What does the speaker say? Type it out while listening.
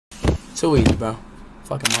Too easy, bro.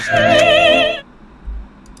 Fucking monster.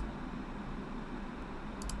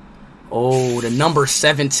 Oh, the number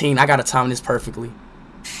 17. I gotta time this perfectly.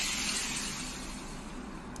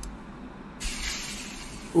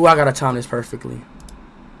 Ooh, I gotta time this perfectly.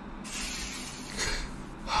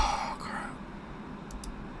 Oh, crap.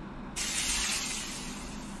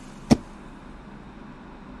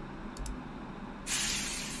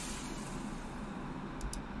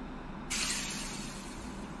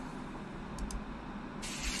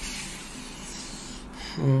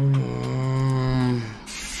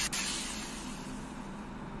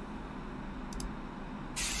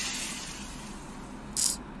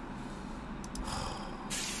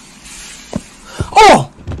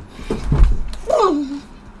 Oh!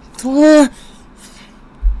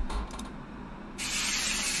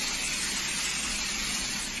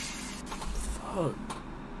 Fuck.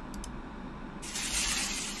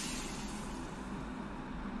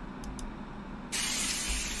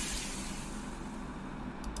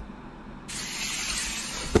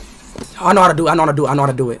 I know how to do it. I know how to do it. I know how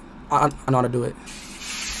to do it. I know how to do it.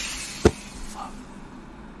 Fuck.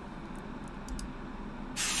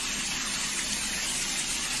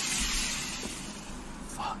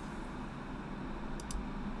 Fuck.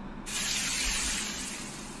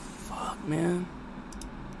 Fuck, man.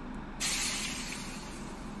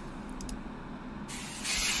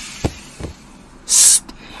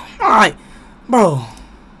 Alright, bro.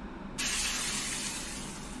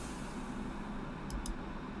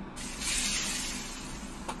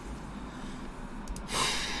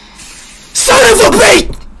 Son of a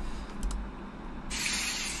bitch!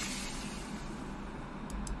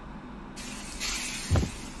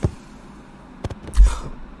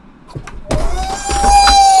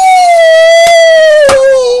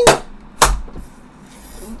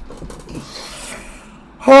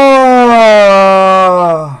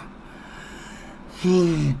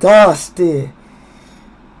 Dusty.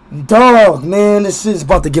 Dog, man, this shit's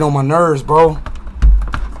about to get on my nerves, bro.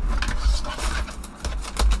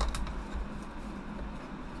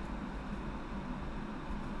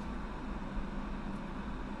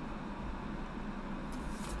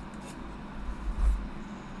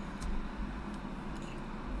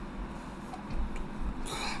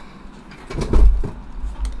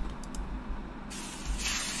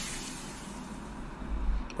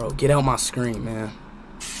 Bro, get out my screen, man.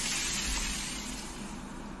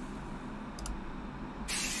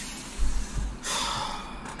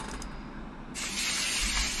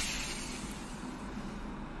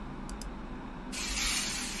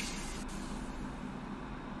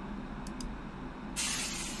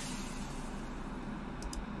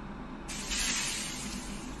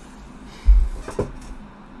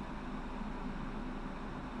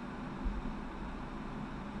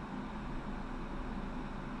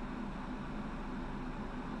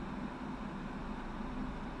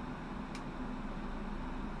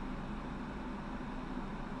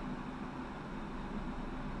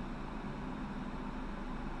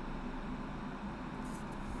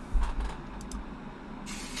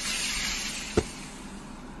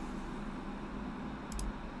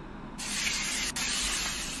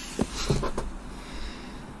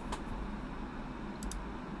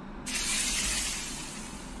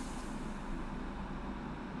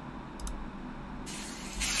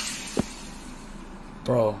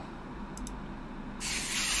 Bro.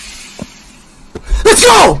 Let's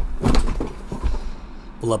go!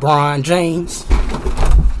 LeBron James.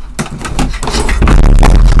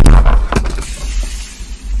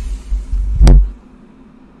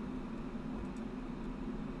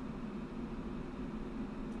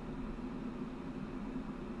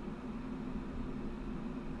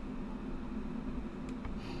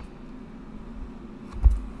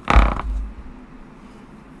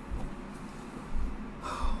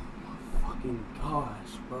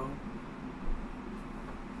 Gosh, bro.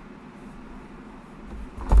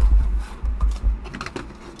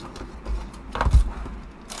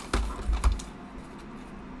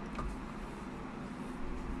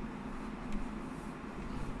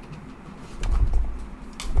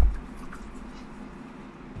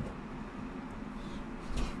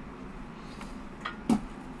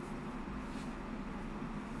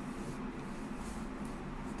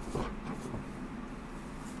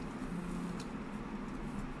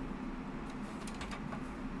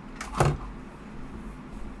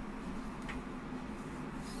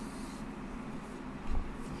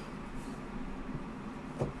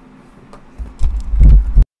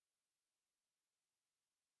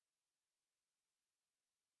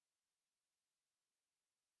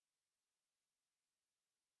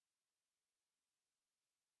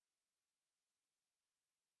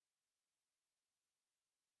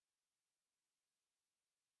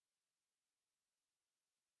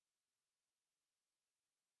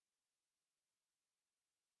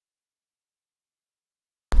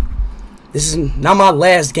 This is not my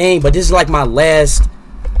last game, but this is like my last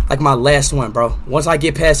one, bro. Once I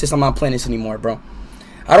get past this, I'm not playing this anymore, bro.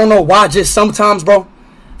 I don't know why. Just sometimes, bro.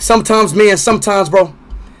 Sometimes, man. Sometimes, bro.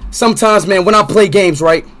 Sometimes, man. When I play games,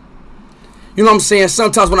 right? You know what I'm saying?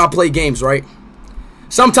 Sometimes when I play games, right?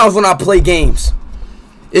 Sometimes when I play games,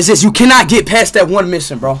 it's just you cannot get past that one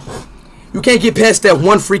mission, bro. You can't get past that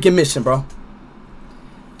one freaking mission, bro.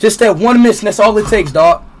 Just that one mission. That's all it takes,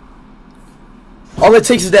 dog. All it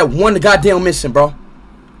takes is that one goddamn mission, bro.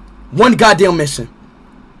 One goddamn mission.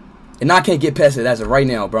 And I can't get past it as of right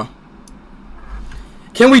now, bro.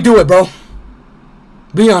 Can we do it, bro?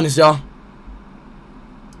 Be honest, y'all.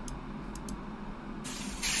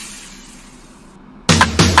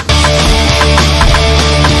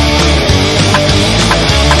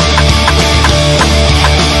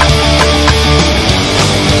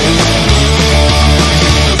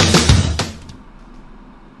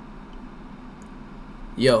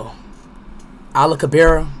 Yo, Ala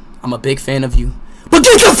Cabrera, I'm a big fan of you. But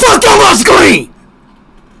get the fuck on my screen!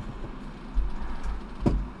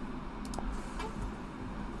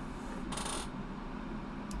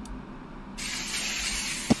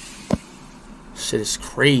 Shit is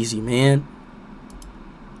crazy, man.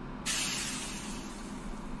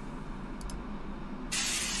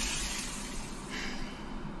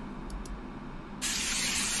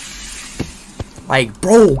 Like,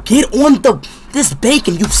 bro, get on this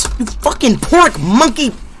bacon, you fucking pork monkey,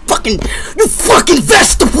 you fucking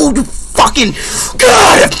vegetable, you fucking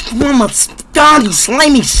God, you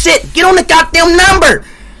slimy shit. Get on the goddamn number,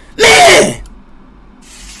 man.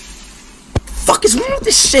 Fuck is wrong with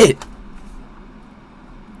this shit?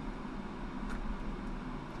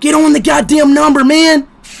 Get on the goddamn number, man.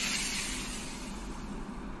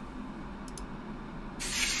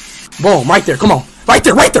 Boom, right there. Come on, right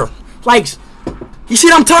there. Like, you see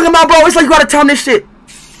what I'm talking about, bro? It's like you gotta time this shit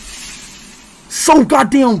so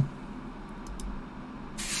goddamn.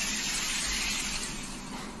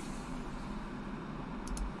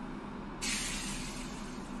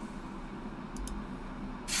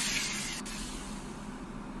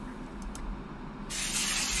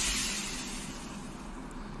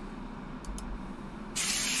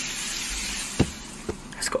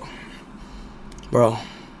 Let's go, bro.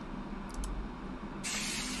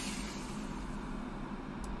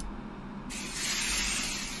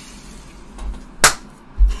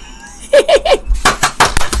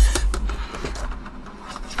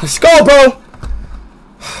 Let's go, bro.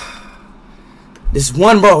 This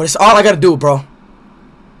one, bro. This is all I gotta do, bro.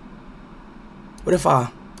 What if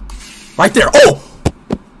I... Right there. Oh!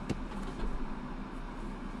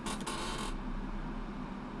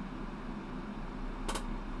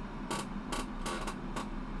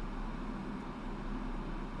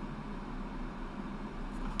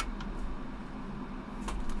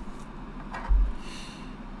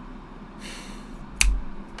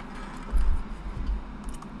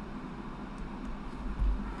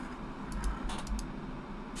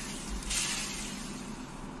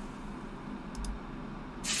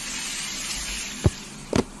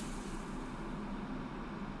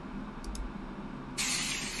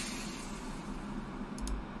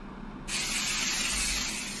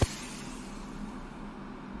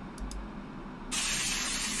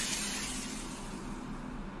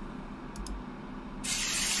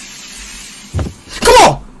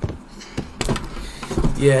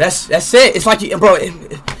 Yeah, that's it. It's like, bro,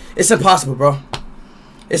 it's impossible, bro.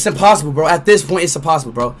 It's impossible, bro. At this point, it's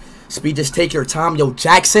impossible, bro. Speed, just take your time. Yo,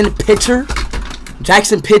 Jackson pitcher.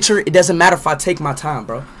 It doesn't matter if I take my time,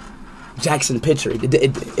 bro. Jackson pitcher.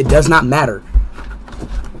 It does not matter.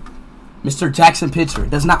 Mr. Jackson pitcher.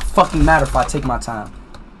 It does not fucking matter if I take my time.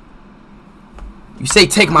 You say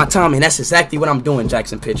take my time, and that's exactly what I'm doing,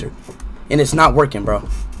 Jackson pitcher. And it's not working, bro.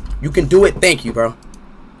 You can do it. Thank you, bro.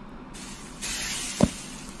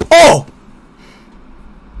 Oh!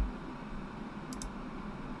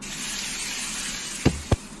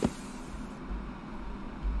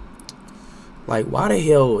 Like, why the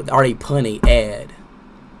hell are they putting an ad?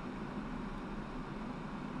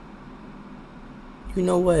 You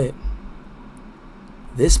know what?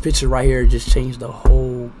 This picture right here just changed the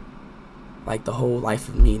whole, like, the whole life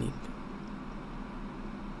of meaning.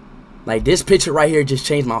 Like, this picture right here just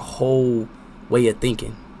changed my whole way of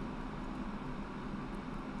thinking.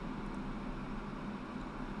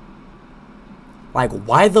 Like,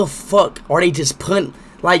 why the fuck are they just putting...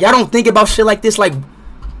 Like, y'all don't think about shit like this? Like...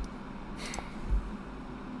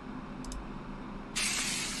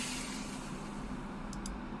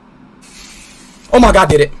 Oh my god,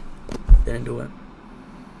 did it. Didn't do it.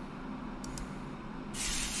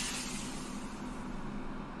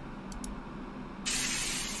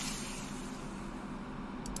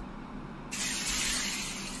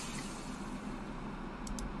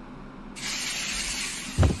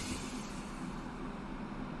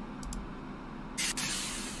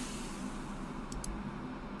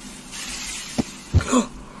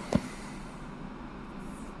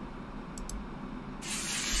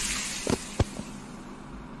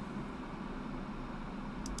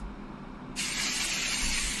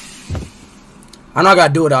 I know I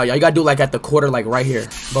gotta do it, y'all. You gotta do like at the quarter, like right here.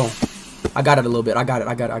 Boom. I got it a little bit. I got it.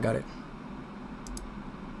 I got it. I got it.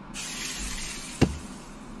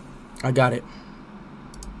 I got it.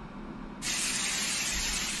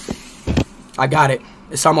 I got it.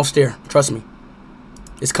 It's almost there. Trust me.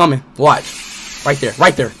 It's coming. Watch. Right there.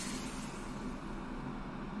 Right there.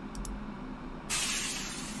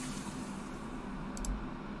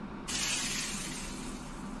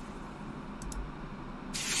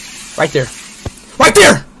 Right there. Right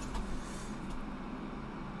there!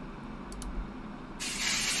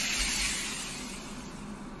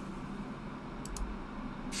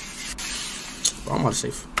 Bro, I'm on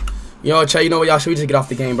safe. Yo, Chay, you know what, y'all? Should we just get off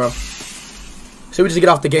the game, bro? Should we just get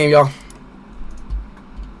off the game, y'all?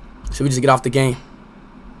 Should we just get off the game?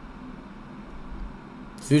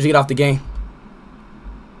 Should we just get off the game?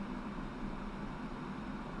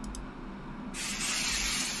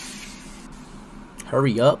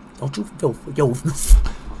 Hurry up. Don't you feel... Yo.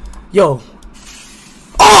 Yo.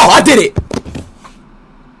 Oh, I did it!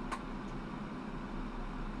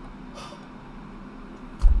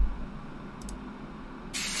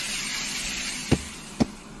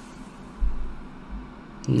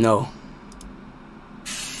 No.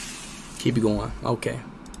 Keep it going. Okay.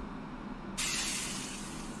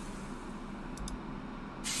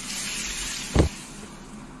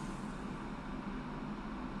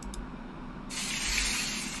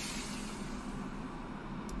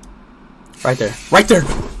 Right there. Right there.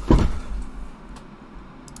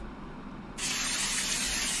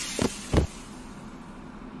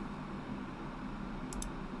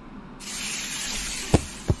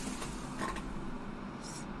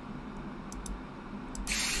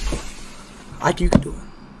 You can do it.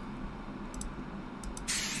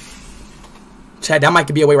 Chad, that might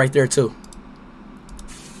could be a way right there too.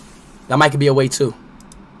 That might could be a way too.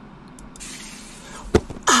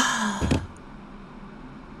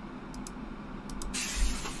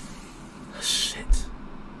 Shit.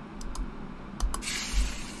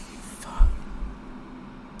 Fuck.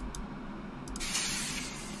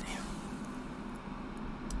 Damn.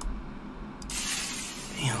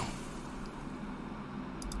 Damn.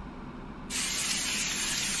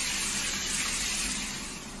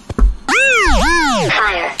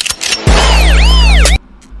 Fire.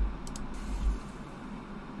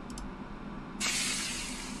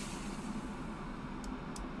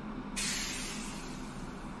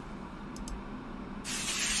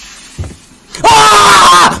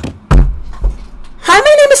 Ah! Hi,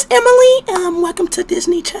 my name is Emily. Welcome to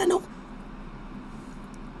Disney Channel.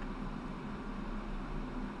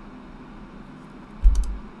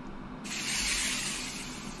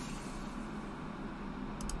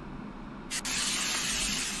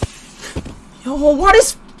 Yo, why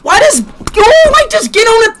does yo, like, just get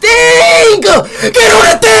on the thing? Get on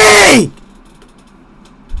the thing!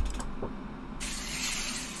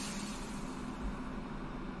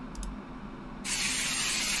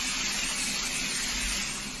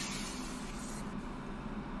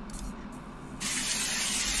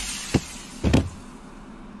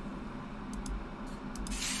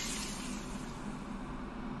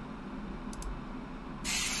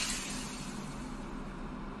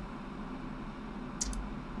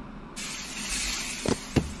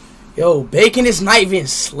 Yo, bacon is not even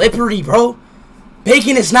slippery, bro.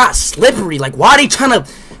 Bacon is not slippery. Like, why are they trying to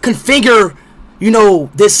configure, you know,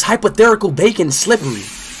 this hypothetical bacon slippery?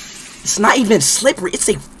 It's not even slippery. It's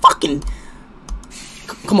a fucking...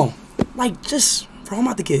 Come on. Like, just... Bro, I'm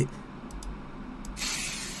about to get...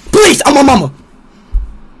 Please, I'm my mama.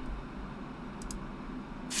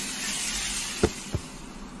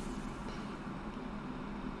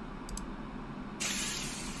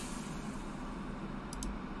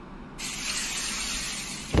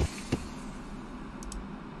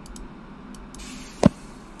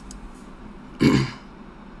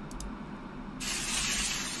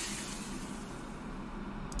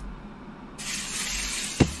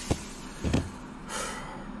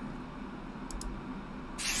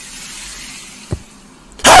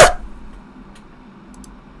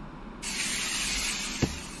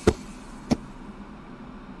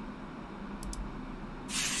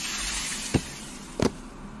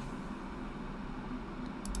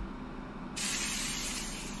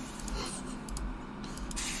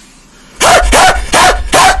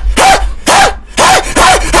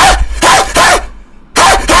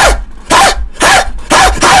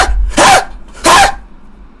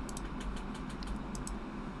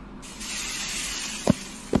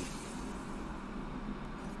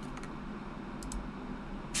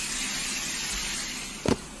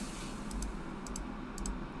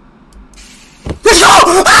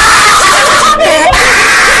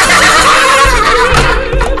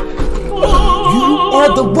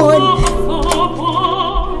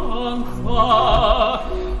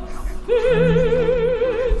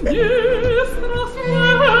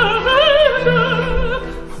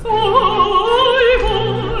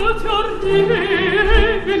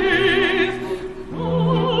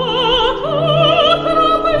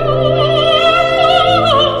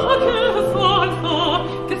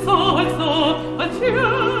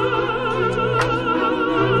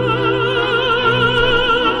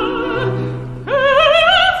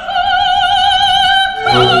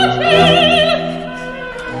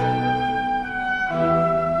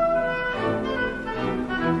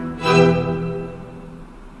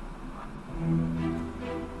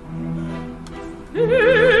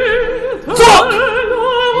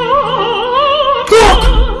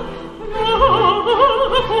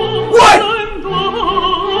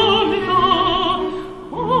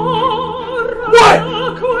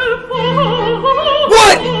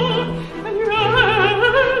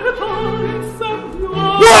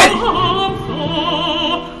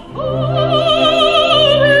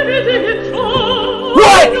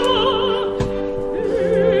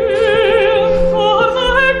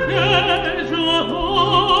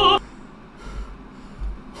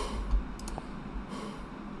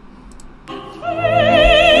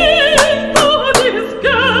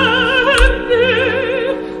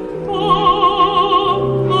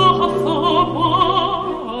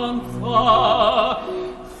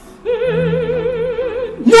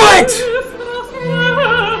 What?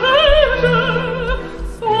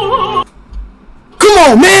 Come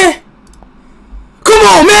on, man. Come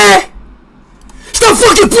on, man. Stop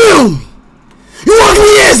fucking playing with me. You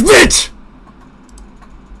ugly ass bitch.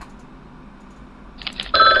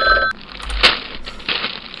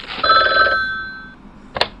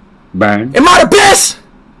 Bang. Am I the best?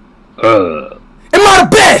 Am I the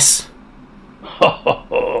best?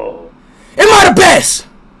 Am I the best?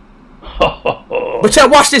 But y'all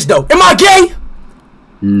watch this though. Am I gay?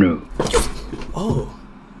 No. Oh.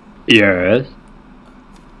 Yes.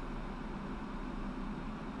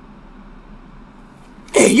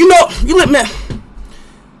 Hey, you know, you let me.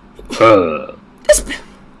 This.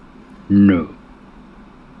 No.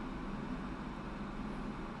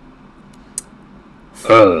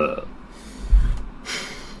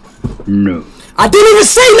 No. I didn't even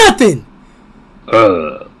say nothing.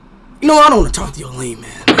 You know, I don't want to talk to your lame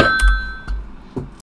man.